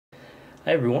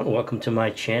Hi everyone, welcome to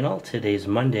my channel. Today's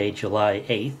Monday, July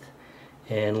 8th,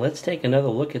 and let's take another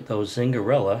look at those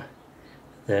Zingarella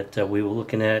that we were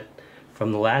looking at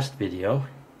from the last video.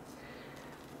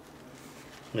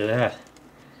 Look at that.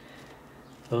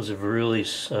 Those have really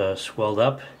swelled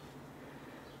up,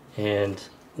 and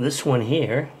this one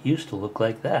here used to look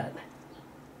like that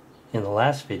in the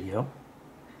last video.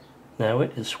 Now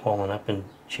it is swollen up and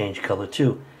changed color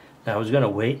too. Now I was going to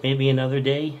wait maybe another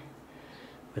day,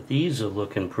 but these are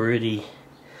looking pretty.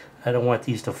 I don't want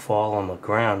these to fall on the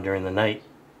ground during the night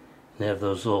and have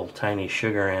those little tiny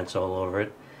sugar ants all over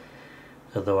it.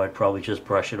 Although I'd probably just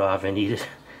brush it off and eat it.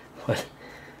 But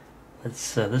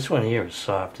it's, this one here is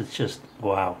soft. It's just,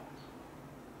 wow.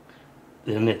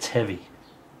 And it's heavy.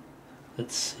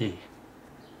 Let's see.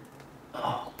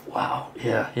 Oh, wow.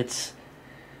 Yeah, it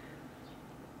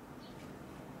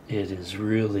is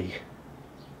really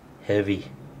heavy.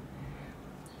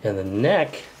 And the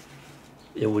neck,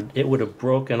 it would have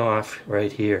broken off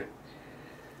right here.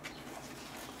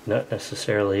 Not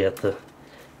necessarily at the,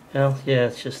 well, yeah,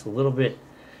 it's just a little bit.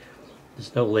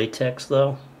 There's no latex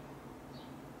though.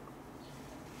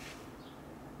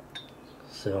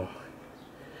 So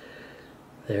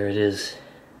there it is.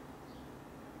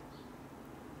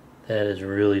 That is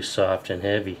really soft and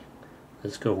heavy.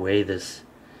 Let's go weigh this.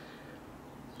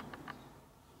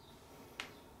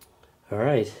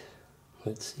 Alright,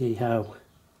 let's see how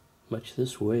much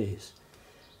this weighs.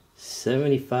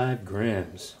 75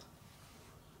 grams.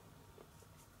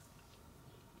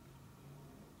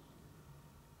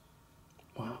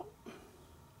 Wow.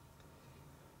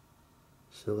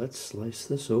 So let's slice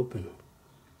this open.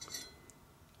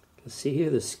 You can see here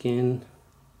the skin.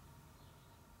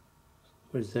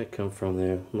 Where does that come from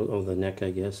there? Oh, the neck,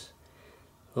 I guess.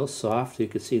 A little soft. You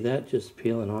can see that just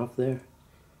peeling off there.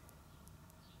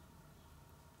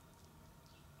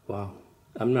 Wow.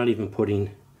 I'm not even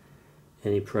putting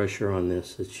any pressure on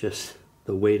this. It's just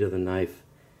the weight of the knife.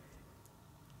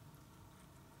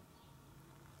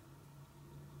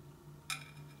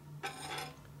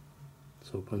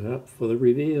 Let's open it up for the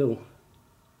reveal.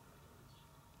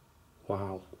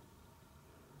 Wow.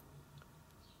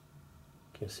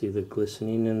 Can you see the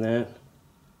glistening in that?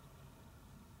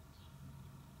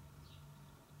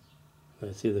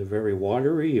 That's either very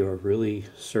watery or really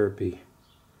syrupy.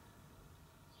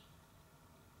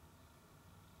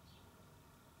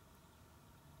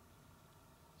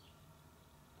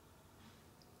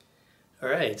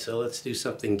 Alright, so let's do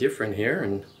something different here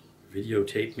and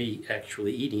videotape me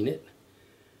actually eating it.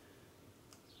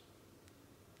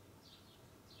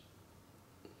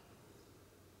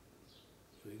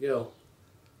 Here we go.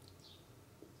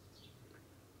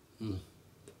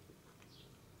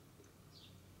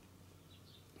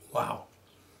 Wow.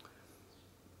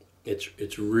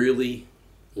 It's really,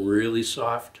 really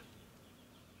soft.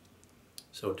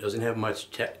 So it doesn't have much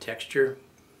texture,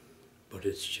 but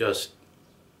it's just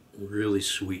really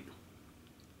sweet.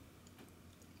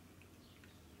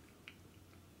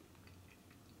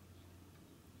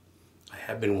 I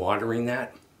have been watering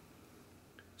that,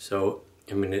 so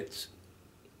I mean it's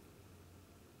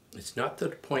not to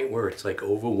the point where it's like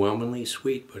overwhelmingly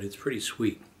sweet, but it's pretty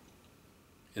sweet.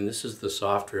 And this is the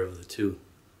softer of the two.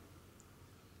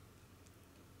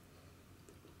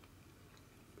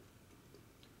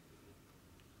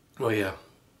 Oh yeah,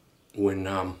 when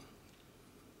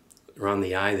around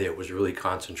the eye there, it was really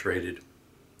concentrated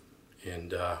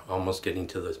and almost getting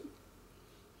to the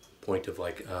point of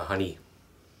like honey.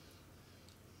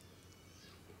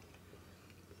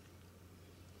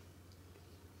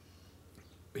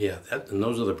 Yeah, and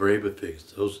those are the Breba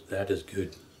figs. That is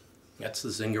good. That's the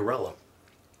Zingarella.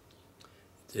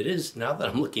 It is, now that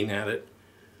I'm looking at it,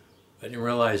 I didn't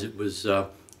realize it was, I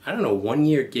don't know, 1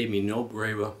 year it gave me no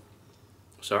Breba.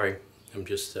 Sorry, I'm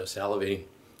just salivating,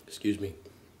 excuse me.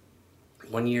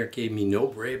 1 year it gave me no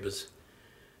Brebas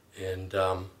and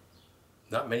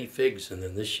not many figs, and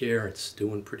then this year it's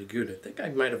doing pretty good. I think I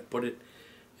might have put it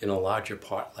in a larger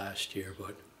pot last year,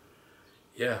 but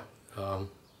yeah, got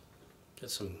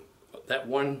some. That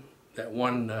one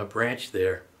branch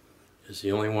there is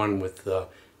the only one with.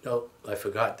 No, I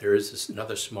forgot. There is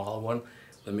another smaller one.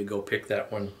 Let me go pick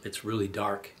that one. It's really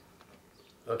dark.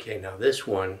 Okay, now this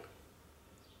one,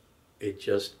 it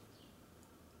just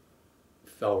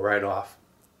fell right off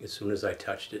as soon as I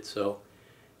touched it. So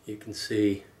you can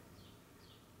see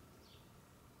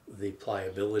the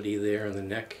pliability there in the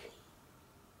neck.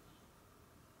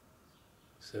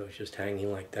 So it's just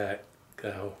hanging like that.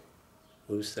 Look how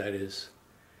loose that is.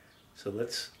 So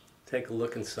let's take a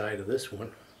look inside of this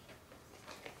one.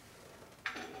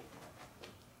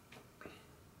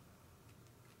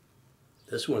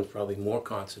 This one's probably more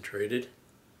concentrated.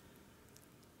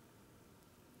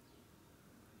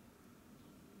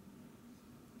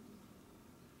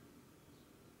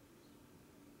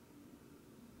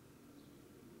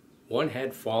 One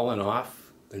had fallen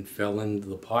off and fell into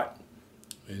the pot,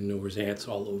 and there was ants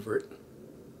all over it.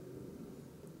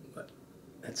 But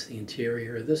that's the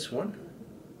interior of this one.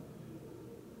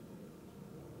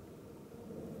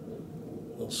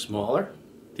 A little smaller.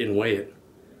 Didn't weigh it.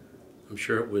 I'm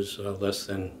sure it was less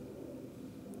than,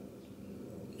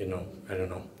 I don't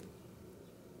know,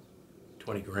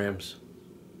 20 grams.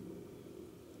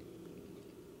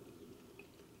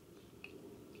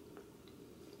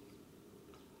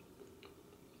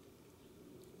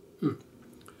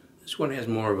 This one has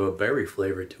more of a berry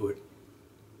flavor to it.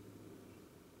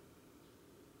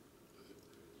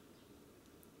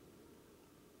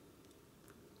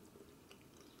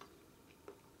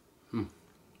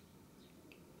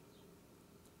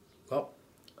 Well,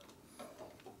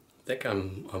 I think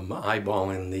I'm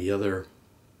eyeballing the other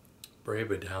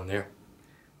Breba down there.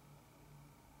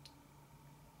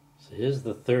 So here's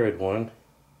the third one.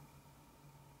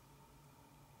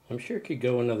 I'm sure it could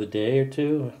go another day or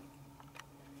two,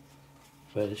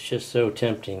 but it's just so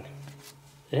tempting.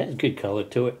 It has good color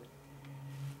to it.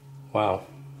 Wow,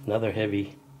 another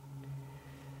heavy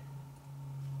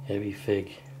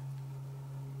fig.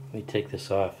 Let me take this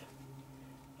off.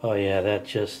 Oh yeah, that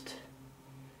just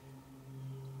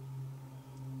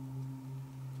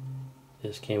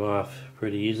came off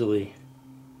pretty easily.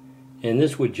 And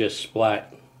this would just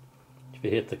splat if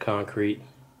it hit the concrete.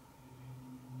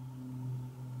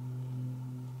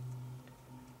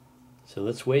 So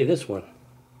let's weigh this one.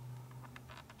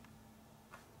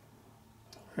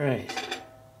 All right.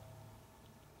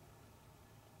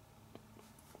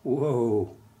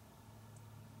 Whoa.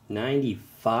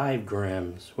 95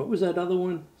 grams. What was that other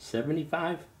one?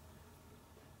 75?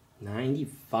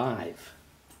 95.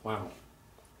 Wow.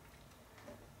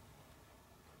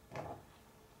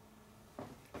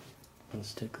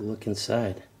 Let's take a look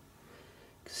inside.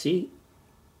 See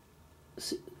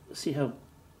how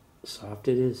soft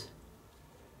it is?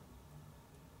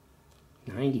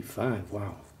 95,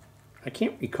 wow. I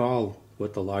can't recall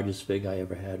what the largest fig I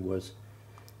ever had was.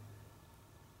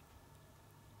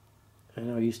 I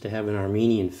know I used to have an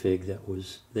Armenian fig that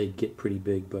they'd get pretty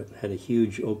big, but had a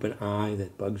huge open eye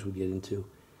that bugs would get into.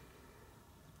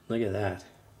 Look at that.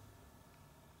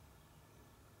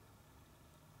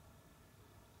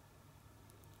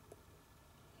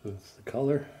 That's the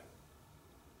color.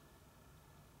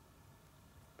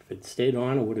 If it stayed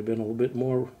on, it would have been a little bit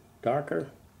more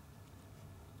darker.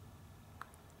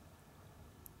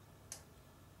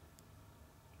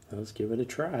 Let's give it a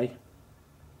try.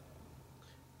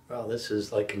 Well, this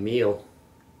is like a meal.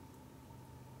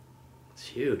 It's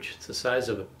huge. It's the size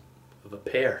of a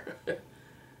pear.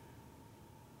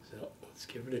 So let's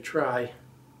give it a try.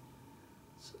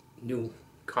 It's a new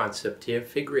concept here,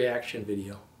 fig reaction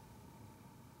video.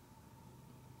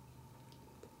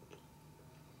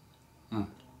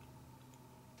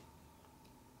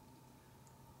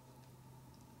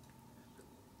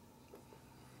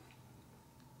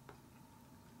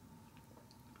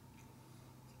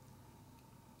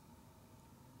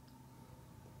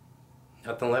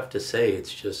 Nothing left to say,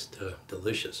 it's just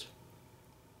delicious.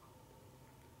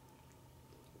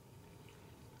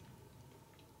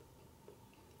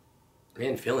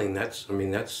 Man, filling, that's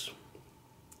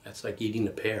like eating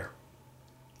a pear.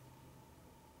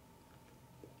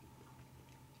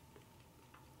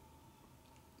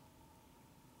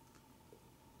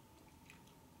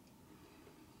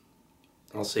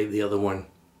 I'll save the other one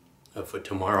for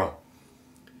tomorrow.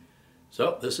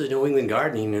 So this is New England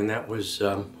Gardening, and that was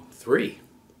 3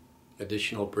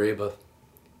 additional Breba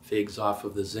figs off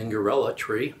of the Zingarella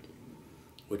tree,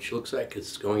 which looks like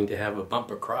it's going to have a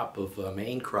bumper crop of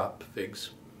main crop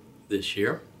figs this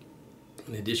year,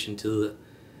 in addition to the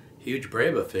huge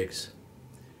Breba figs.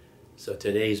 So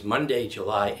today's Monday,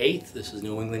 July 8th. This is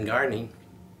New England Gardening.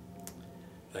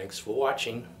 Thanks for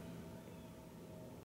watching.